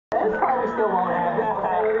This probably still won't happen.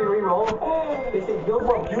 Okay, let me re-roll. They say those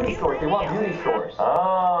want beauty stores. They want beauty stores.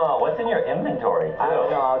 Oh, what's in your inventory, too? I don't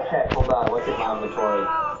know. I'll check. Hold on. What's in my inventory?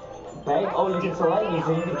 Bank? Oh, you can select these,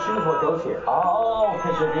 so you can choose what goes here. Oh,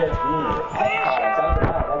 because you're VIP. Oh,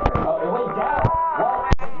 it went down.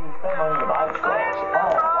 What? You spent money to buy the store.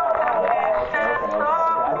 Okay.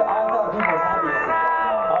 I thought people were happy with this.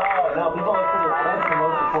 Oh, no, people look pretty happy. That's the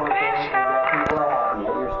most important thing, is that people are happy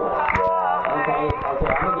at your store. Yeah. Okay,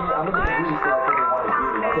 I'm gonna get the beauty store. I think they wanted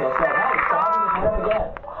beauty. Okay, let's go. Hey, stop me this up again.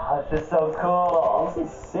 Wow, this is so cool. This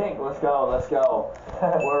is sick. Let's go.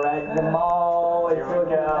 We're at the mall.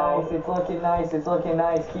 It's looking nice. It's looking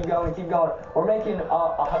nice. Keep going. We're making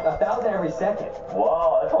 1,000 every second.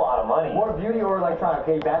 Whoa, that's a lot of money. More beauty or electronic.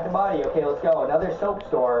 Okay, Bath and Body. Okay, let's go. Another soap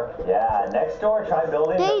store. Yeah, next door, try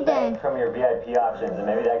building the bank from your VIP options, and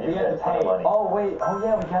maybe that gives you a ton of money. Oh, wait. Oh,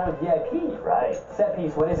 yeah, we got a VIP. Right. Set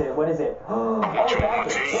piece. What is it? Oh, that's it.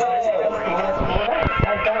 Yay. That's cool.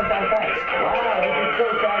 Thanks. Wow, this is so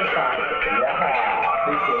satisfying. Yeah.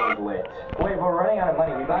 This game is lit. Wait, we're running out of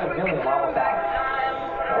money. We got $1 billion. We're almost out.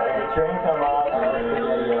 Gotta get your income up.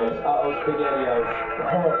 SpaghettiOs. SpaghettiOs.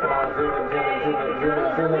 Come on,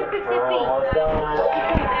 zoom it. We're almost done.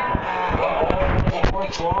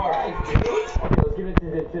 Fourth floor. Okay, let's give it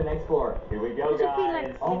to the next floor. Here we go,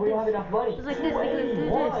 guys. Oh, we don't have enough money. Just like this,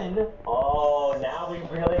 like this. Oh, now we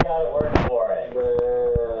really gotta work for it.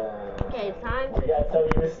 Okay, it's time We got so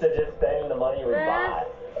used to just spending the money we bought.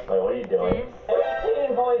 Wait, what are you doing?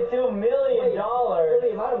 $18.2 million. So the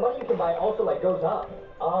amount of money you can buy also goes up.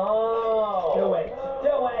 Oh. Do it.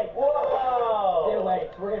 Whoa. Do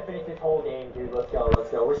it. We're gonna finish this whole game, dude. Let's go.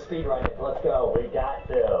 We're speedrunning. Let's go. We got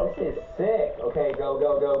to. This is sick. Okay, go.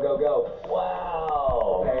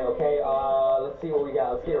 Wow. Okay. Let's see what we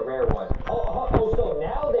got. Let's get a rare one. Oh, so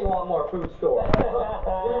now they want more food store.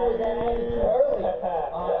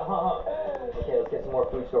 Okay, let's get some more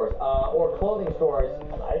food stores. Or clothing stores.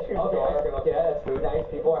 Ice cream Okay, store. ice cream. Okay, that's food. Nice.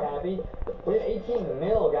 People are happy. We have 18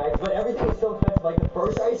 mil, guys, but everything is so expensive. Like the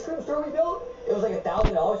first ice cream store we built, it was like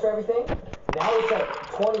 $1,000 for everything. Now it's like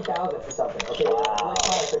 20,000 for something. Okay,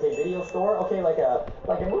 electronics. Okay, video store. Okay, like a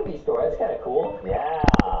movie store. That's kind of cool. Yeah.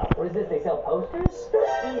 What is this? They sell posters?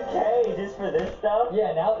 $50K just for this stuff?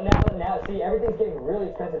 Yeah. Now. See, everything's getting really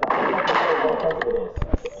expensive. How expensive it is?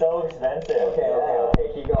 So expensive.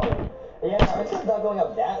 Okay. Keep going. Yeah, our income not going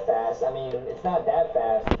up that fast. I mean, it's not that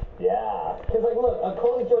fast. Yeah. Cause look, a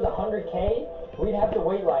clothing store is $100K. We'd have to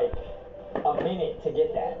wait a minute to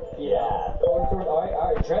get that. Yeah. Clothing store.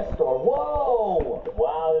 All right. Dress store. Whoa.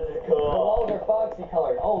 Wow, this is The cool. walls are foxy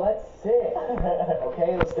colored. Oh, that's sick.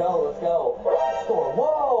 Okay, let's go. Store.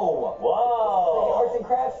 Whoa. Whoa. Arts and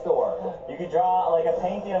crafts store. You could draw like a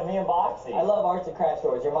painting of me and Boxy. I love arts and crafts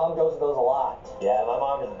stores. Your mom goes to those a lot. Yeah, my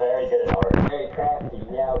mom is very good at art. Very crafty.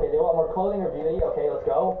 Yeah. Okay. They want more clothing or beauty. Okay, let's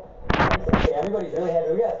go. Okay, everybody's really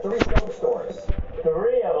happy. We got 3 soap stores.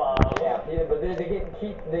 3 of them. Yeah, but they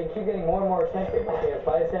keep getting more and more expensive. Okay, let's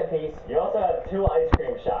buy a set piece. You also have 2 ice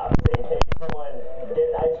cream shops in case someone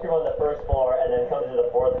gets ice cream on the first floor and then comes to the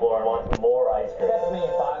 4th floor and wants more ice cream. That's me,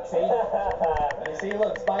 Foxy. You see,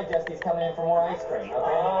 look, Spy Justy's coming in for more ice cream. Okay.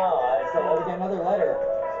 Oh, So we get another letter.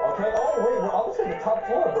 Okay. Oh wait, we're almost at the top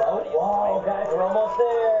floor, bro. Whoa, guys, we're almost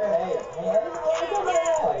there. Hey,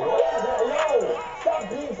 yo, stop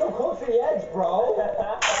being so close to the edge, bro.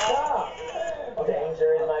 Stop.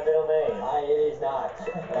 Danger is my middle name. It is not.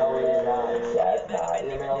 No, it is not. That's not.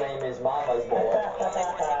 Your middle name is Mama's boy.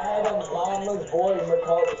 Adam's Mama's boy,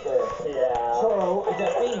 McCullough. Yeah. So, it's a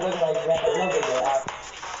thing looking like that. Look at that.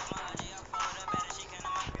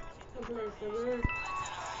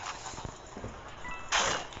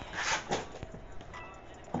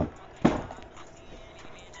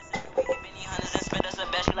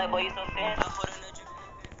 Like, boy, you so fancy.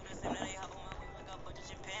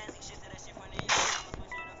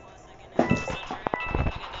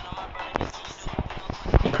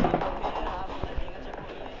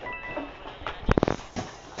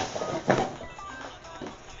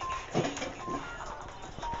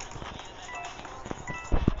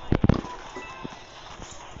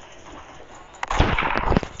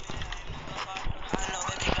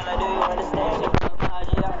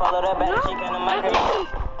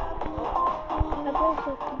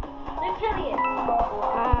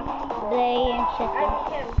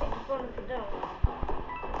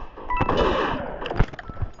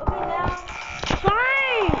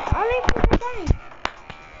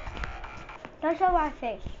 Don't show my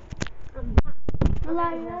face. I'm not. We're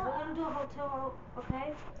gonna do a hotel,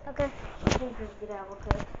 okay? Okay. I think we get out,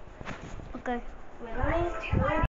 okay? Okay. Wait, let me